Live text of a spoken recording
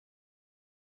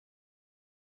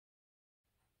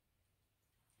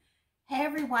Hey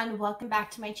everyone, welcome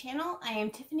back to my channel. I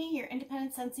am Tiffany, your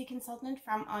independent Scentsy consultant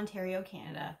from Ontario,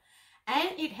 Canada.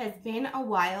 And it has been a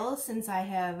while since I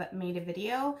have made a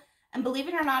video. And believe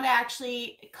it or not, I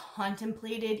actually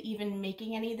contemplated even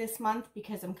making any this month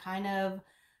because I'm kind of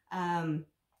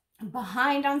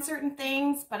behind on certain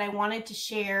things, but I wanted to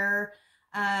share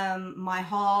my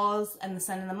hauls and the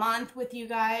scent of the month with you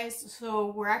guys.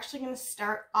 So we're actually going to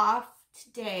start off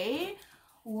today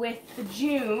with the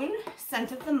June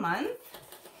scent of the month.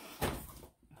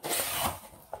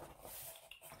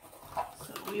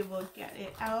 So we will get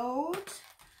it out.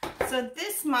 So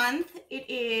this month it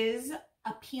is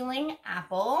Appealing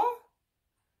Apple.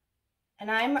 And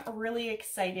I'm really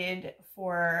excited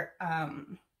for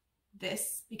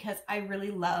this because I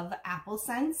really love apple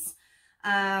scents.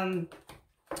 And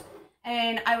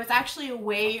I was actually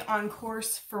away on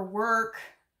course for work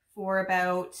for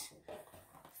about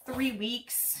 3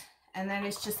 weeks, and then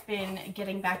it's just been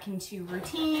getting back into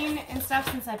routine and stuff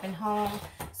since I've been home.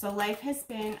 So life has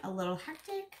been a little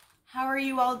hectic. How are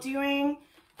you all doing?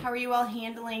 How are you all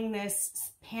handling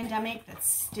this pandemic that's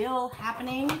still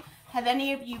happening? Have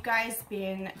any of you guys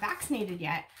been vaccinated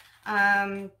yet?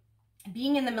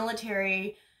 Being in the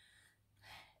military,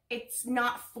 it's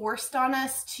not forced on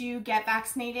us to get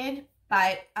vaccinated,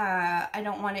 but I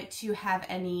don't want it to have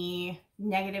any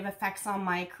negative effects on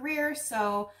my career.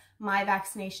 So my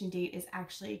vaccination date is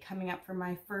actually coming up for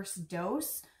my first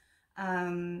dose,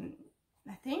 I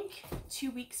think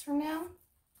 2 weeks from now.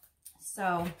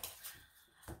 So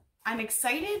I'm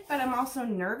excited, but I'm also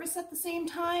nervous at the same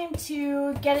time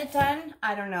to get it done.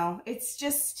 I don't know. It's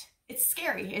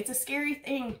scary. It's a scary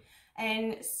thing.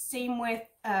 And same with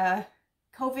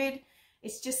COVID.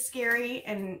 It's just scary,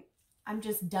 and I'm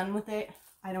just done with it.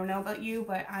 I don't know about you,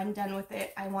 but I'm done with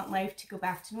it. I want life to go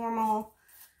back to normal.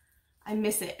 I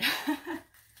miss it.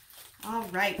 All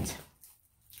right.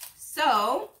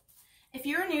 So if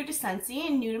you're new to Scentsy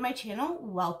and new to my channel,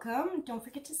 welcome. Don't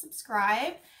forget to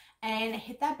subscribe and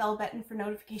hit that bell button for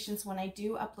notifications when I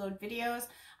do upload videos.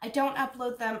 I don't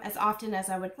upload them as often as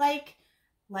I would like,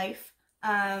 but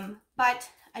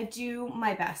I do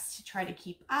my best to try to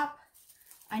keep up.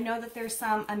 I know that there's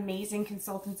some amazing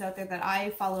consultants out there that I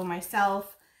follow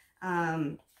myself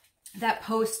that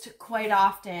post quite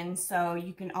often, so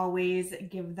you can always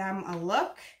give them a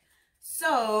look.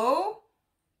 So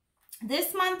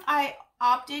this month I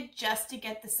opted just to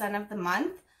get the scent of the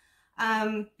month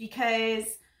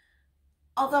because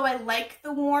although I like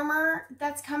the warmer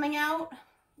that's coming out,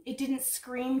 it didn't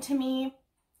scream to me.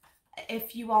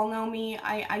 If you all know me,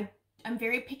 I'm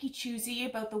very picky choosy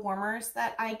about the warmers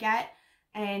that I get.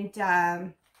 And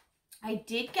I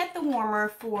did get the warmer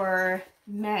for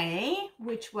May,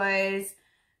 which was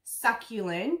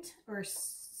Succulent,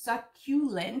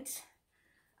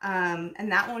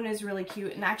 and that one is really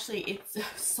cute. And actually it's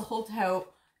sold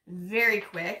out very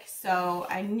quick, so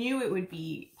I knew it would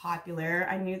be popular.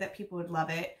 I knew that people would love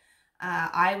it.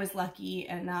 I was lucky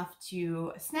enough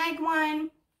to snag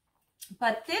one.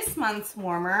 But this month's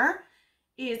warmer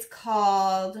is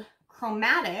called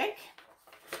Chromatic.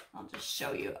 I'll just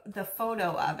show you the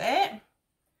photo of it.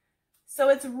 So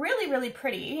it's really, really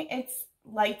pretty. It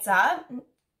lights up,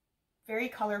 very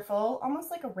colorful,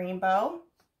 almost like a rainbow.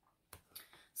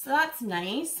 So that's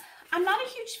nice. I'm not a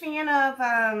huge fan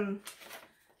of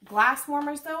glass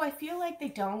warmers though. I feel like they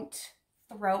don't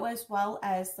throw as well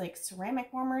as like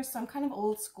ceramic warmers. So I'm kind of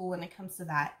old school when it comes to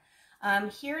that.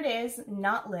 Here it is,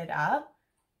 not lit up.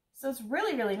 So it's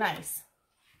really, really nice.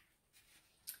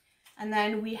 And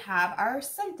then we have our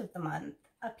scent of the month,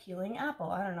 Appealing Apple.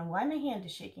 I don't know why my hand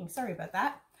is shaking. Sorry about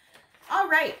that. All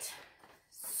right.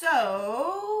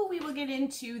 So we will get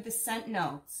into the scent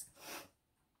notes.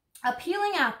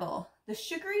 Appealing Apple. The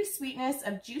sugary sweetness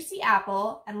of juicy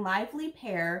apple and lively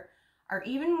pear are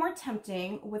even more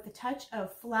tempting with a touch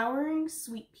of flowering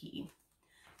sweet pea.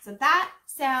 So that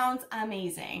sounds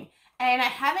amazing. And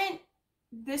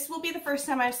this will be the first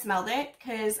time I've smelled it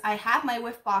because I have my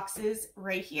Whiff boxes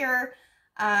right here,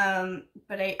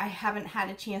 but I haven't had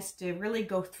a chance to really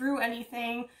go through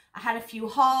anything. I had a few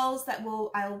hauls that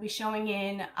I will be showing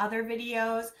in other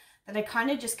videos that I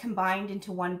kind of just combined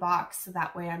into one box, so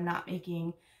that way I'm not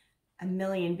making a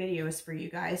million videos for you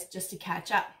guys just to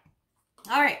catch up.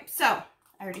 All right, so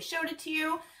I already showed it to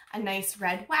you. A nice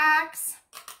red wax.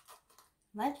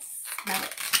 Let's smell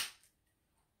it.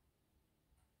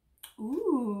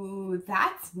 Ooh,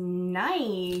 that's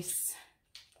nice.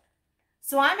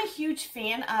 So I'm a huge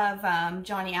fan of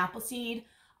Johnny Appleseed.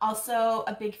 Also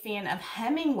a big fan of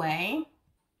Hemingway,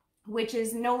 which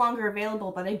is no longer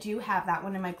available, but I do have that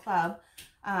one in my club.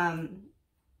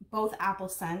 Both apple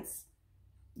scents.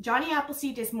 Johnny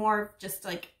Appleseed is more just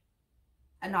like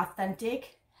an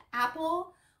authentic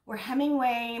apple, where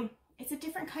Hemingway, it's a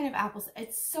different kind of apple.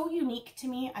 It's so unique to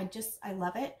me. I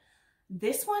love it.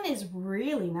 This one is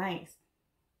really nice.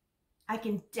 I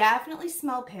can definitely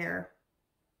smell pear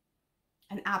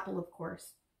and apple, of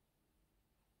course.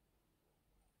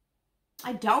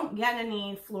 I don't get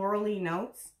any florally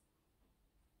notes.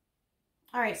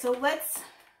 All right, so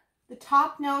the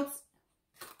top notes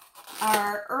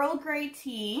are Earl Grey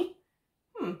tea,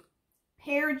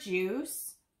 pear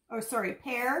juice,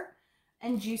 pear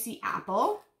and juicy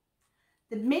apple.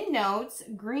 The mid notes,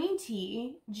 green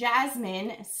tea,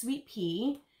 jasmine, sweet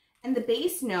pea, and the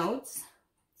base notes,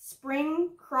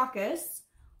 spring crocus,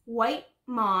 white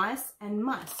moss, and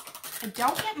musk. I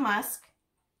don't get musk.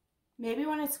 Maybe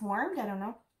when it's warmed, I don't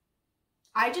know.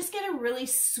 I just get a really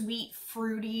sweet,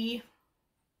 fruity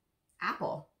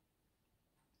apple.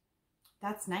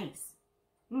 That's nice.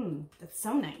 That's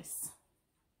so nice.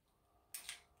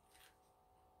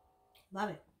 Love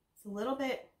it. It's a little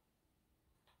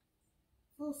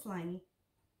slimy.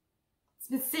 It's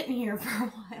been sitting here for a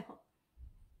while.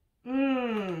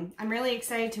 I'm really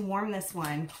excited to warm this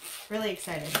one. Really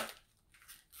excited.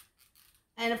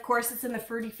 And of course, it's in the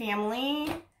fruity family.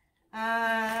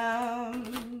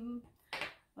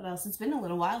 What else? It's been a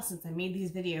little while since I made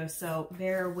these videos, so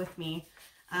bear with me.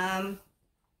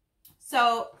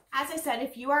 So as I said,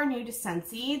 if you are new to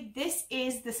Scentsy, this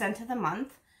is the scent of the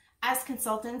month. As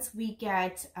consultants, we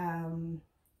get the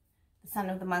scent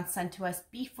of the month sent to us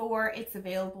before it's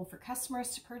available for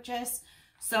customers to purchase.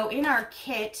 So in our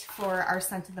kit for our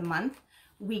scent of the month,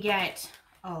 we get,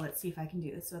 let's see if I can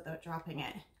do this without dropping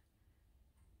it,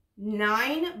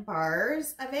 9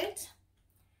 bars of it.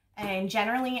 And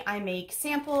generally I make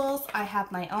samples. I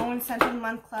have my own scent of the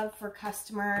month club for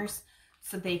customers,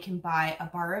 so they can buy a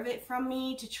bar of it from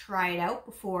me to try it out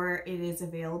before it is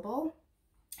available.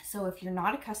 So if you're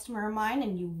not a customer of mine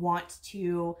and you want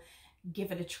to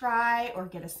give it a try or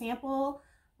get a sample,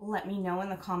 let me know in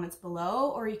the comments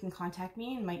below, or you can contact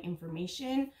me in my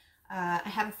information. I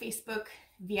have a Facebook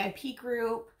VIP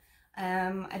group.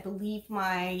 I believe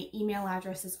my email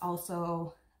address is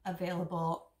also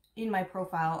available in my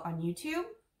profile on YouTube.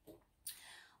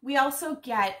 We also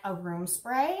get a room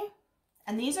spray,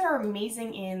 and these are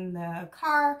amazing in the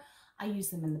car. I use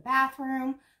them in the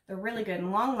bathroom. They're really good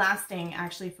and long lasting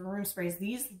actually for room sprays.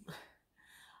 These,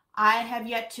 I have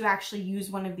yet to actually use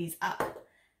one of these up.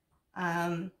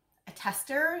 A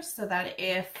tester, so that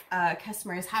if a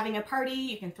customer is having a party,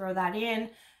 you can throw that in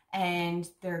and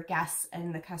their guests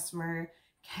and the customer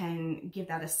can give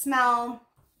that a smell.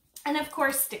 And of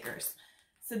course, stickers.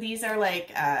 So these are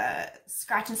like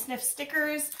scratch and sniff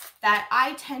stickers that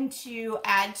I tend to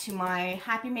add to my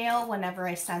Happy Mail whenever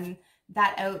I send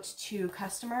that out to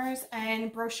customers,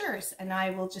 and brochures. And I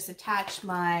will just attach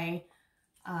my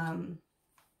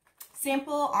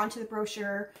sample onto the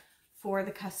brochure for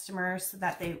the customer so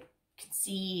that they can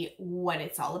see what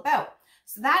it's all about.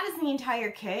 So that is the entire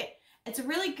kit. It's a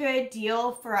really good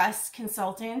deal for us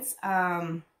consultants.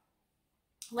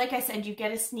 Like I said, you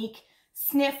get a sneak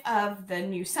sniff of the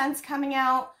new scents coming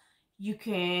out. You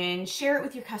can share it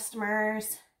with your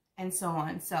customers and so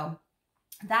on. So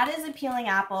that is a peeling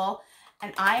apple,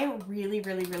 and I really,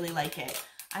 really, really like it.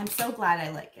 I'm so glad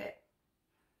I like it.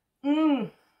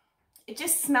 It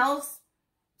just smells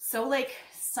so like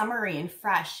summery and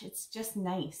fresh. It's just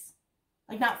nice.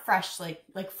 Like not fresh,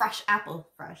 like fresh apple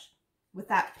fresh with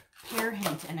that pear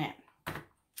hint in it.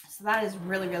 So that is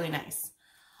really, really nice.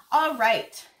 All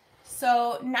right.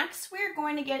 So next we're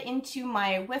going to get into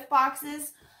my Whiff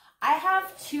boxes. I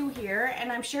have 2 here,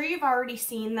 and I'm sure you've already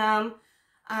seen them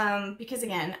because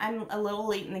again, I'm a little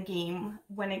late in the game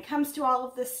when it comes to all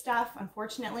of this stuff,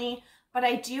 unfortunately. But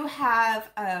I do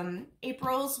have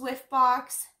April's Whiff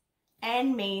box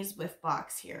and May's Whiff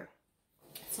box here.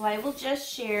 So I will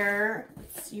just share,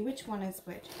 let's see which one is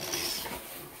which.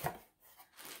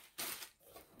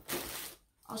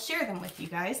 I'll share them with you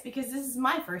guys because this is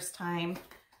my first time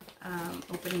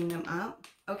opening them up.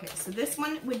 Okay, so this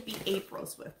one would be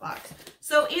April's Whiff box.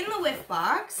 So in the Whiff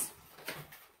box,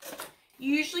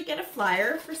 you usually get a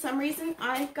flyer. For some reason,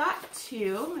 I got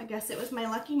 2. I guess it was my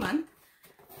lucky month.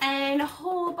 And a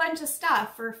whole bunch of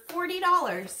stuff for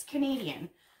 $40 Canadian.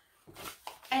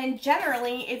 And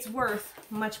generally, it's worth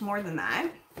much more than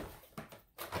that.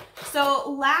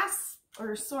 So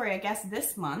I guess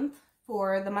this month,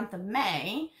 for the month of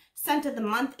May, scent of the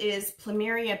month is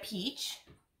Plumeria Peach,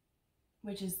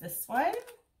 which is this one.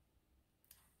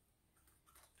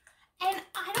 And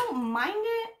I don't mind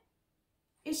it.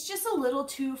 It's just a little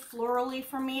too florally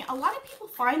for me. A lot of people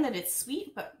find that it's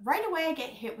sweet, but right away I get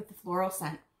hit with the floral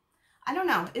scent. I don't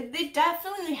know. It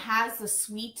definitely has a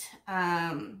sweet,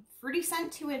 fruity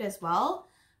scent to it as well,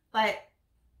 but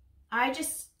I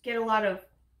just get a lot of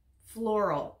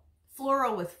floral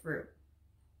with fruit.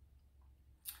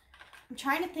 I'm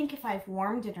trying to think if I've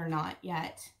warmed it or not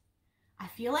yet. I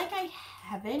feel like I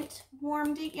haven't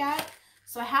warmed it yet,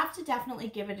 so I have to definitely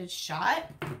give it a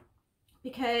shot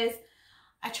because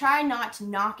I try not to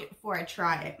knock it before I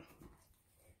try it.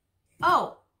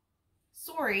 Oh,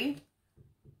 sorry.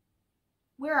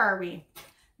 Where are we?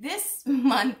 This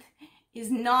month is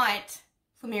not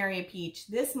Plumeria Peach.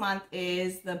 This month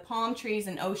is the Palm Trees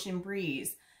and Ocean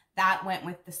Breeze. That went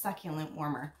with the succulent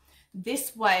warmer.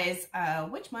 This was,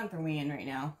 which month are we in right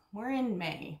now? We're in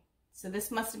May. So this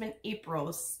must have been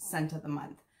April's scent of the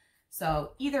month.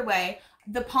 So either way,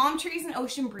 the Palm Trees and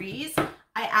Ocean Breeze,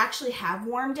 I actually have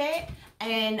warmed it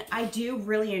and I do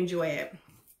really enjoy it.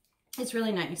 It's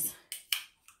really nice.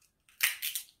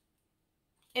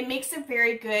 It makes a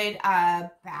very good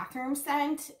bathroom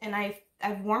scent, and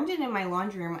I've warmed it in my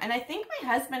laundry room, and I think my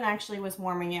husband actually was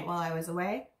warming it while I was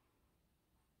away.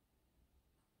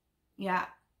 Yeah,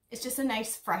 it's just a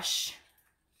nice fresh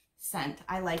scent.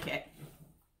 I like it.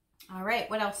 All right,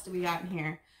 what else do we got in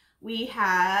here? We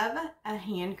have a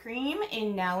hand cream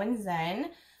in Now and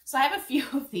Zen. So I have a few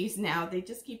of these now. They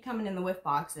just keep coming in the Whiff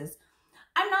boxes.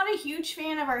 I'm not a huge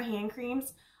fan of our hand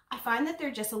creams. I find that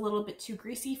they're just a little bit too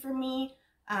greasy for me.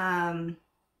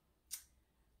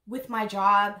 With my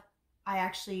job, I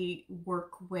actually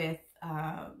work with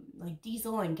like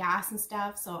diesel and gas and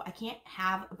stuff, so I can't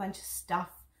have a bunch of stuff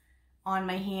on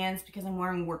my hands because I'm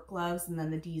wearing work gloves and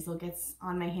then the diesel gets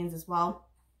on my hands as well.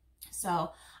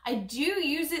 So I do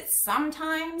use it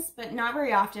sometimes, but not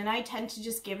very often. I tend to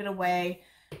just give it away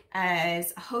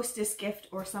as a hostess gift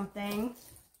or something.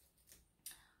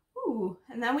 Ooh,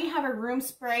 and then we have a room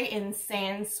spray in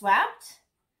Sand Swept.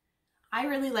 I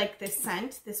really like this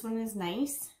scent. This one is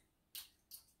nice.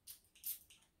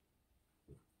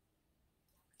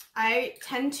 I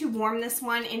tend to warm this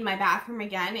one in my bathroom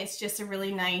again. It's just a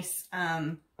really nice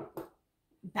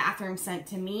bathroom scent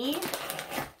to me.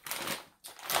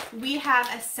 We have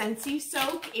a Scentsy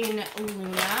Soak in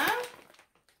Luna,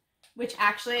 which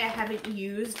actually I haven't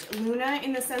used Luna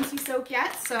in the Scentsy Soak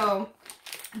yet, so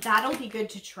that'll be good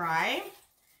to try.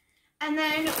 And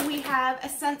then we have a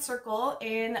Scent Circle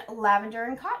in Lavender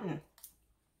and Cotton.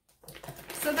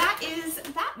 So that is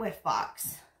that Whiff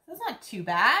box. That's not too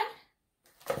bad.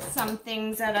 Some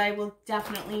things that I will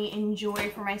definitely enjoy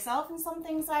for myself and some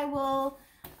things I will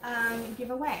give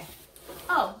away.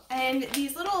 Oh, and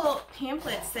these little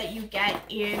pamphlets that you get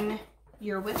in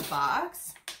your Whiff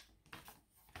box,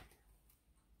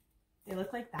 they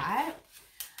look like that.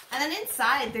 And then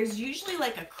inside, there's usually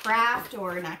like a craft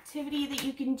or an activity that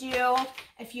you can do.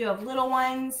 If you have little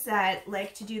ones that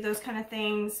like to do those kind of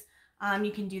things,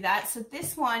 you can do that. So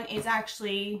this one is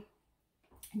actually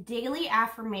daily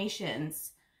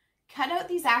affirmations. Cut out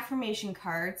these affirmation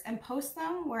cards and post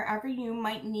them wherever you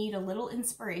might need a little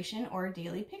inspiration or a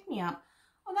daily pick-me-up.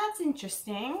 Well, that's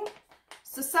interesting.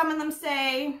 So some of them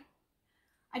say,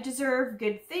 I deserve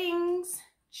good things,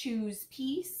 choose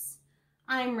peace,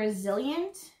 I'm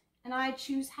resilient, and I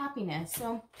choose happiness.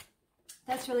 So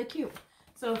that's really cute.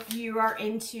 So if you are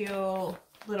into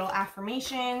little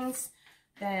affirmations,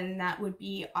 then that would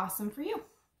be awesome for you.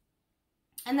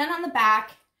 And then on the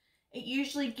back, it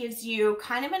usually gives you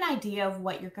kind of an idea of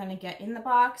what you're going to get in the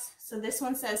box. So this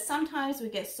one says, sometimes we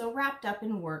get so wrapped up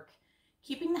in work,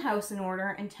 keeping the house in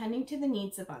order and tending to the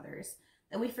needs of others,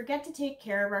 that we forget to take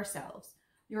care of ourselves.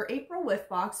 Your April Whiff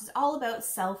box is all about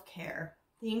self-care.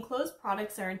 The enclosed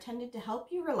products are intended to help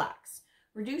you relax,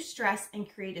 reduce stress, and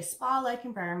create a spa-like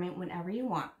environment whenever you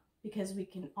want, because we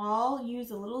can all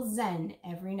use a little zen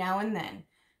every now and then.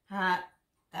 That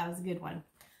was a good one.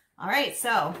 All right,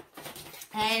 so,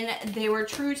 and they were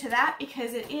true to that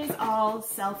because it is all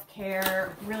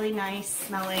self-care, really nice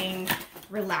smelling,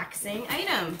 relaxing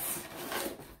items.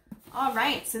 All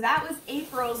right, so that was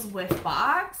April's Whiff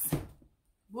box.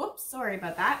 Whoops, sorry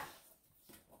about that.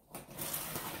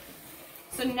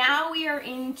 So now we are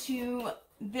into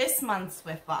this month's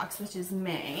Whiff box, which is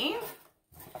May.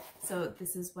 So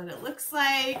this is what it looks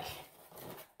like.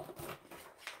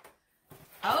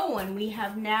 Oh, and we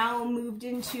have now moved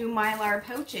into Mylar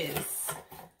pouches.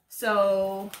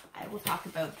 So I will talk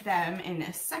about them in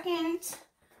a second.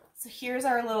 So here's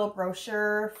our little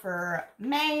brochure for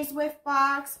May's Whiff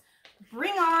box.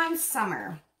 Bring on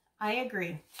summer. I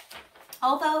agree.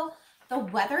 Although the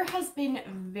weather has been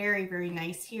very, very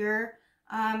nice here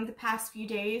the past few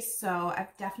days, so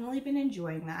I've definitely been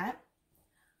enjoying that.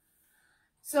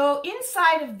 So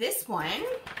inside of this one,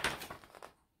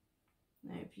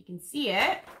 if you can see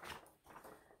it,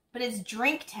 but it's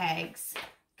drink tags.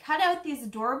 Cut out these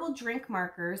adorable drink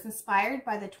markers inspired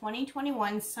by the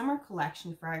 2021 summer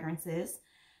collection fragrances,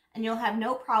 and you'll have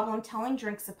no problem telling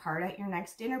drinks apart at your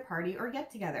next dinner party or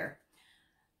get together.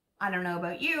 I don't know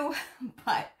about you,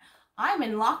 but I'm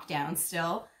in lockdown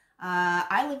still.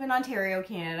 I live in Ontario,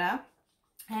 Canada,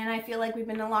 and I feel like we've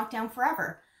been in lockdown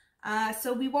forever.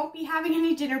 So we won't be having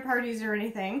any dinner parties or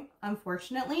anything,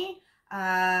 unfortunately.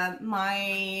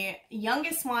 My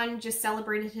youngest one just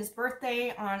celebrated his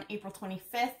birthday on April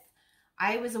 25th.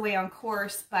 I was away on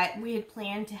course, but we had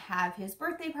planned to have his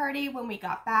birthday party when we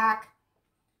got back.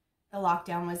 The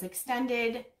lockdown was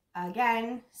extended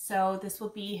again, so this will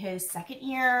be his second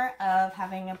year of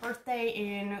having a birthday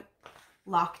in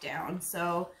lockdown.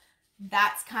 So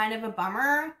that's kind of a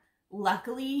bummer.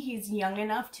 Luckily, he's young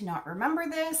enough to not remember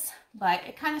this, but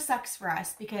it kind of sucks for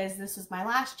us because this was my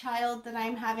last child that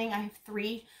I'm having. I have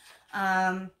 3,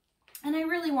 and I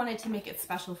really wanted to make it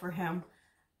special for him,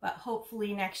 but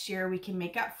hopefully next year we can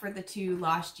make up for the 2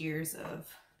 lost years of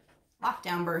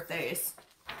lockdown birthdays.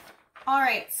 All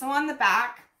right, so on the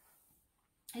back,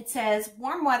 it says,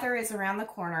 warm weather is around the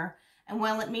corner, and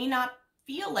while it may not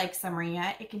feel like summer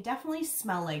yet, it can definitely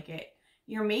smell like it.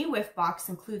 Your May Whiff box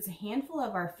includes a handful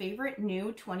of our favorite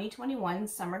new 2021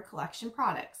 summer collection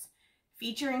products,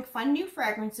 featuring fun new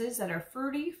fragrances that are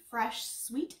fruity, fresh,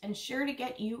 sweet, and sure to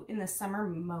get you in the summer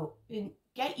mode.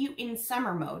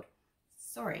 Summer mode.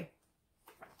 Sorry.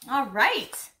 All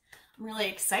right, I'm really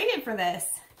excited for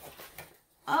this.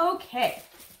 Okay,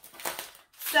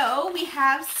 so we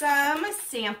have some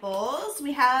samples.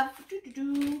 We have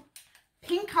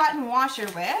pink cotton washer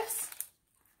whiffs.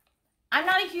 I'm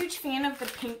not a huge fan of the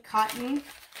pink cotton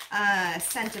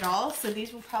scent at all, so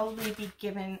these will probably be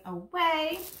given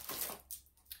away.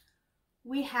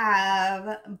 We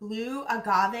have blue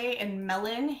agave and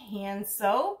melon hand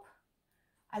soap.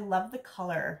 I love the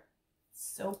color. It's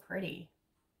so pretty.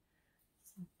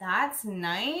 So that's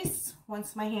nice.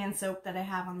 Once my hand soap that I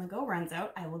have on the go runs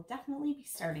out, I will definitely be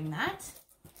starting that.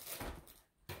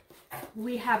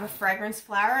 We have a fragrance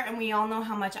flower, and we all know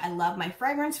how much I love my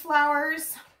fragrance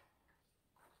flowers.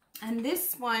 And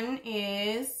this one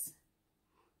is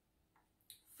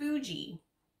Fuji.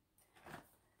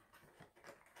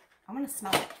 I'm gonna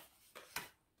smell it.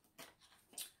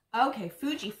 Okay,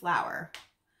 Fuji flower.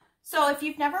 So if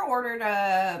you've never ordered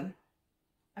a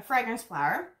fragrance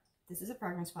flower, this is a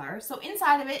fragrance flower. So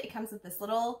inside of it, it comes with this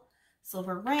little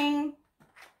silver ring.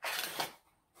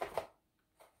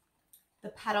 The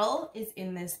petal is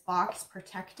in this box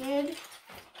protected.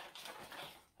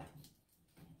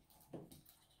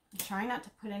 Try not to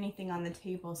put anything on the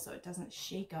table so it doesn't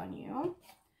shake on you.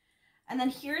 And then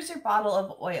here's your bottle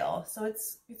of oil. So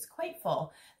it's quite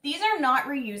full. These are not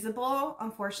reusable,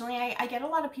 unfortunately. I get a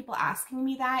lot of people asking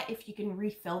me that if you can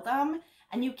refill them,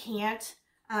 and you can't.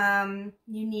 You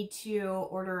need to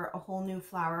order a whole new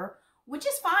flower, which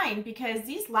is fine because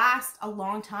these last a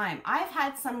long time. I've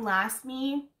had some last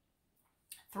me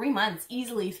 3 months,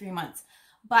 easily 3 months,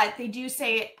 but they do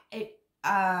say it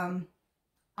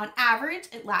on average,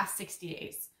 it lasts 60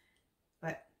 days,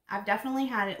 but I've definitely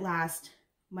had it last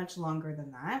much longer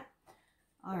than that.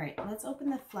 All right, let's open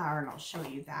the flower and I'll show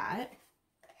you that.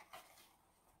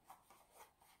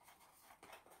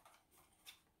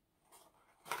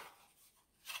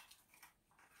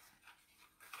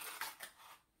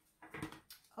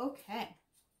 Okay,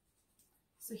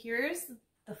 so here's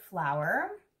the flower,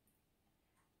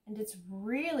 and it's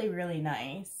really, really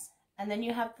nice. And then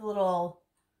you have the little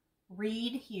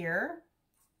reed here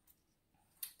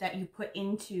that you put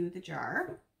into the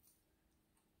jar.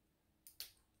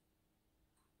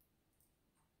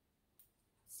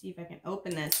 See if I can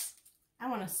open this. I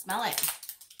want to smell it.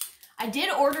 I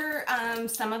did order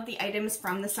some of the items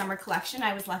from the summer collection.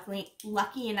 I was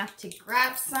lucky enough to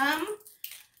grab some,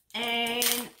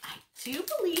 and I do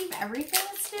believe everything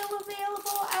is still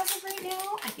available as of right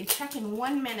now. I can check in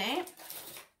 1 minute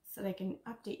so that I can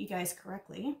update you guys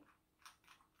correctly.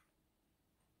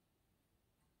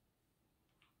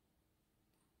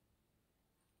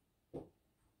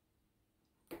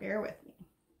 Bear with me.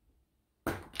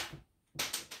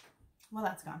 Well,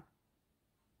 that's gone.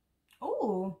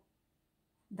 Oh,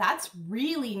 that's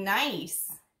really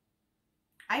nice.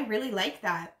 I really like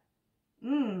that.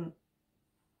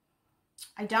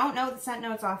 I don't know the scent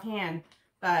notes offhand,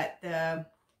 but the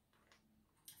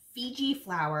Fiji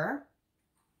flower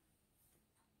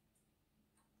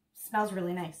smells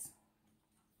really nice.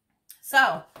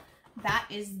 So that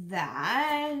is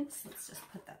that. Let's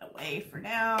just put that away for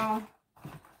now.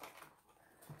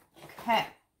 Okay.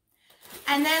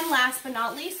 And then last but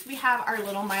not least, we have our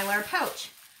little Mylar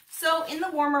pouch. So in the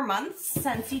warmer months,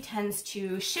 Scentsy tends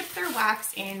to ship their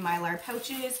wax in Mylar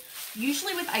pouches,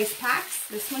 usually with ice packs.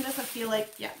 This one doesn't feel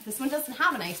like, yeah, this one doesn't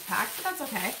have an ice pack, but that's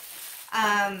okay.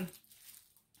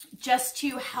 Just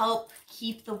to help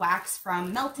keep the wax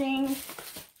from melting.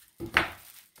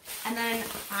 And then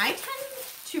I tend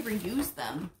to reuse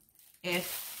them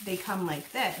if they come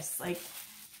like this. Like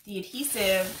the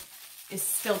adhesive is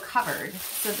still covered,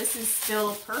 so this is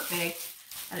still perfect.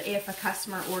 If a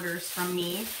customer orders from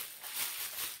me,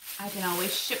 I can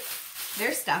always ship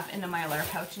their stuff into my Mylar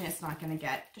pouch and it's not going to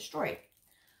get destroyed.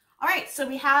 All right, so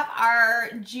we have our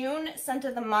June scent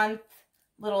of the month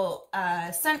little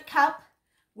scent cup,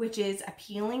 which is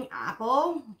Appealing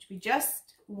Apple, which we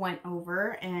just went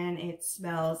over, and it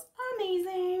smells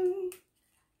amazing.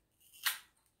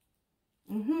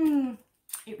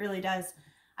 It really does.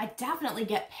 I definitely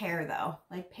get pear though.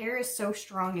 Like pear is so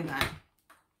strong in that.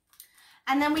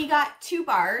 And then we got 2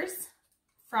 bars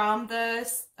from the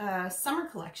summer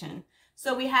collection.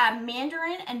 So we have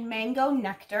Mandarin and Mango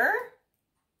Nectar.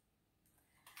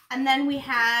 And then we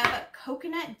have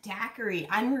Coconut Daiquiri.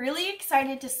 I'm really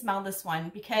excited to smell this one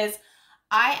because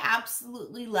I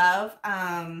absolutely love,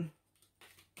 I'm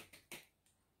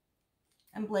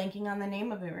blanking on the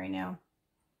name of it right now.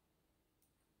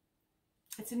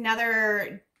 It's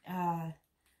another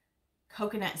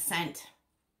coconut scent.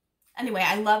 Anyway,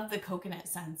 I love the coconut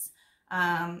scents.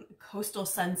 Coastal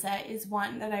Sunset is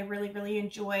one that I really, really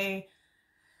enjoy.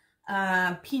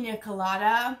 Pina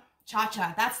Colada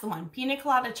Cha-Cha, that's the one. Pina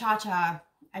Colada Cha-Cha,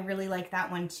 I really like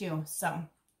that one too. So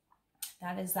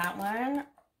that is that one.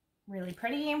 Really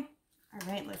pretty. All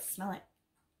right, let's smell it.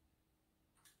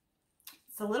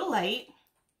 It's a little light.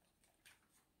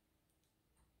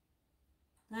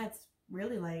 That's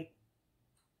really light.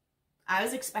 I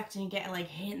was expecting to get like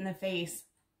hit in the face.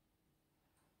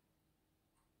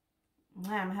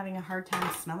 I'm having a hard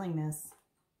time smelling this.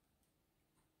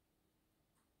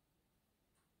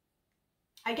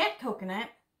 I get coconut.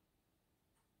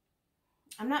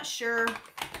 I'm not sure.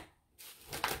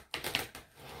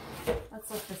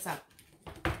 Let's look this up.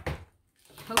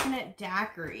 Coconut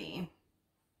Daiquiri.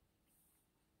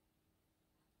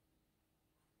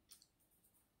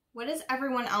 What does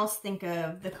everyone else think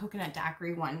of the Coconut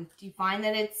Daiquiri one? Do you find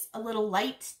that it's a little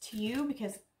light to you?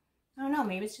 Because, I don't know,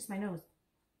 maybe it's just my nose.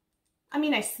 I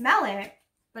mean, I smell it,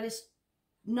 but it's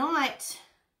not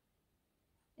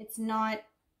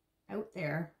out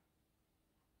there.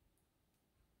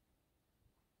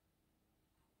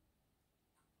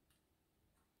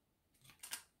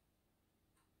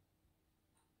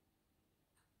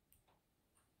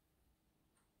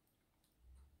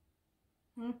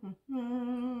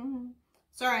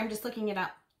 Sorry, I'm just looking it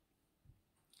up.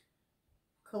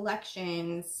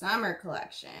 Collection, summer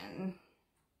collection.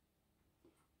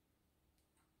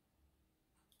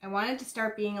 I wanted to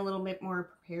start being a little bit more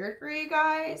prepared for you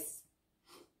guys.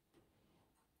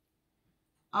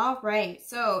 All right,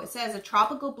 so it says a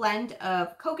tropical blend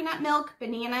of coconut milk,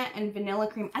 banana, and vanilla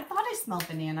cream. I thought I smelled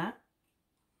banana.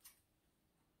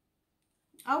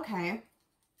 Okay.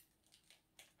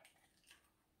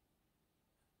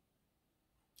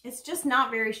 It's just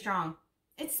not very strong.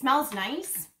 It smells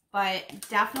nice, but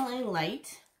definitely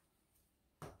light.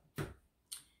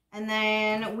 And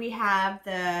then we have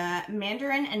the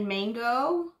Mandarin and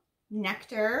Mango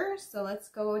Nectar. So let's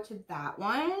go to that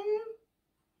one.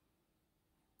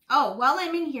 Oh, while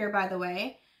I'm in here, by the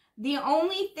way, the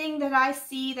only thing that I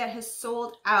see that has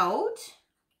sold out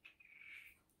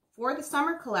for the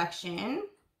summer collection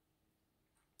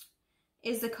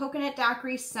is the Coconut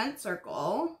Daiquiri Scent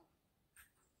Circle.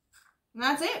 And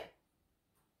that's it.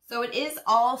 So it is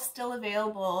all still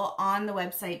available on the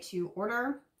website to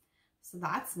order. So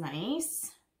that's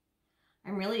nice.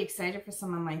 I'm really excited for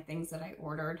some of my things that I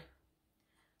ordered.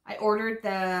 I ordered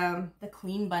the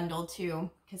clean bundle too,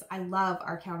 because I love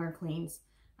our counter cleans.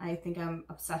 I think I'm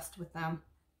obsessed with them.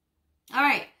 All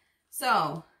right,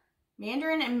 so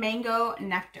Mandarin and Mango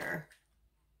Nectar.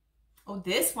 Oh,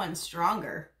 this one's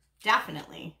stronger,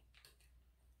 definitely.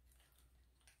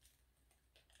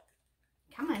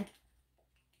 Come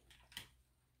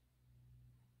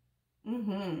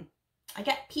on. I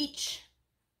get peach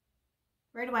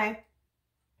right away.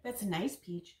 That's a nice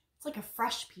peach. It's like a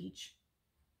fresh peach.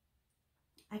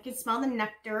 I can smell the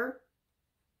nectar,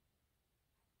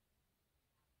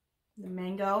 the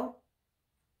mango.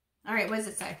 All right, what does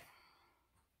it say?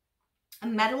 A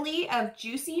medley of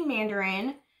juicy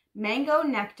mandarin, mango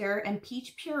nectar, and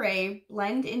peach puree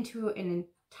blend into an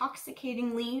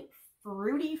intoxicatingly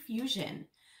fruity fusion.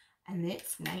 And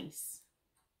it's nice.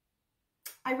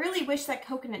 I really wish that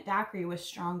Coconut Daiquiri was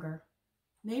stronger.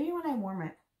 Maybe when I warm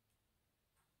it.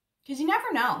 because you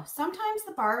never know. Sometimes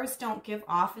the bars don't give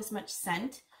off as much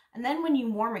scent, and then when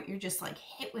you warm it, you're just like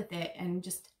hit with it and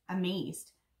just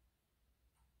amazed.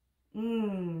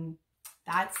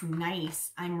 That's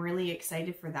nice. I'm really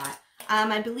excited for that.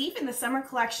 I believe in the summer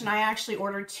collection, I actually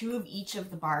ordered 2 of each of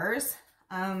the bars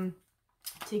to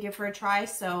give her a try.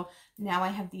 So now I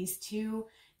have these 2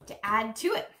 to add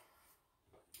to it.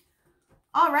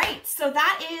 All right, so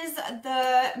that is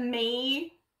the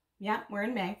May, yeah, we're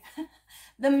in May,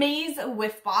 the May's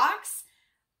Whiff box,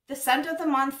 the scent of the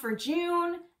month for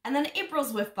June, and then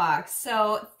April's Whiff box.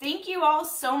 So thank you all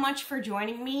so much for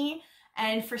joining me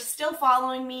and for still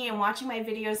following me and watching my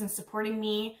videos and supporting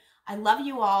me. I love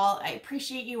you all. I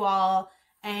appreciate you all.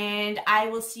 And I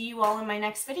will see you all in my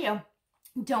next video.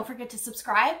 Don't forget to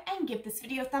subscribe and give this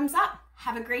video a thumbs up.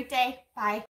 Have a great day.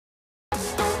 Bye.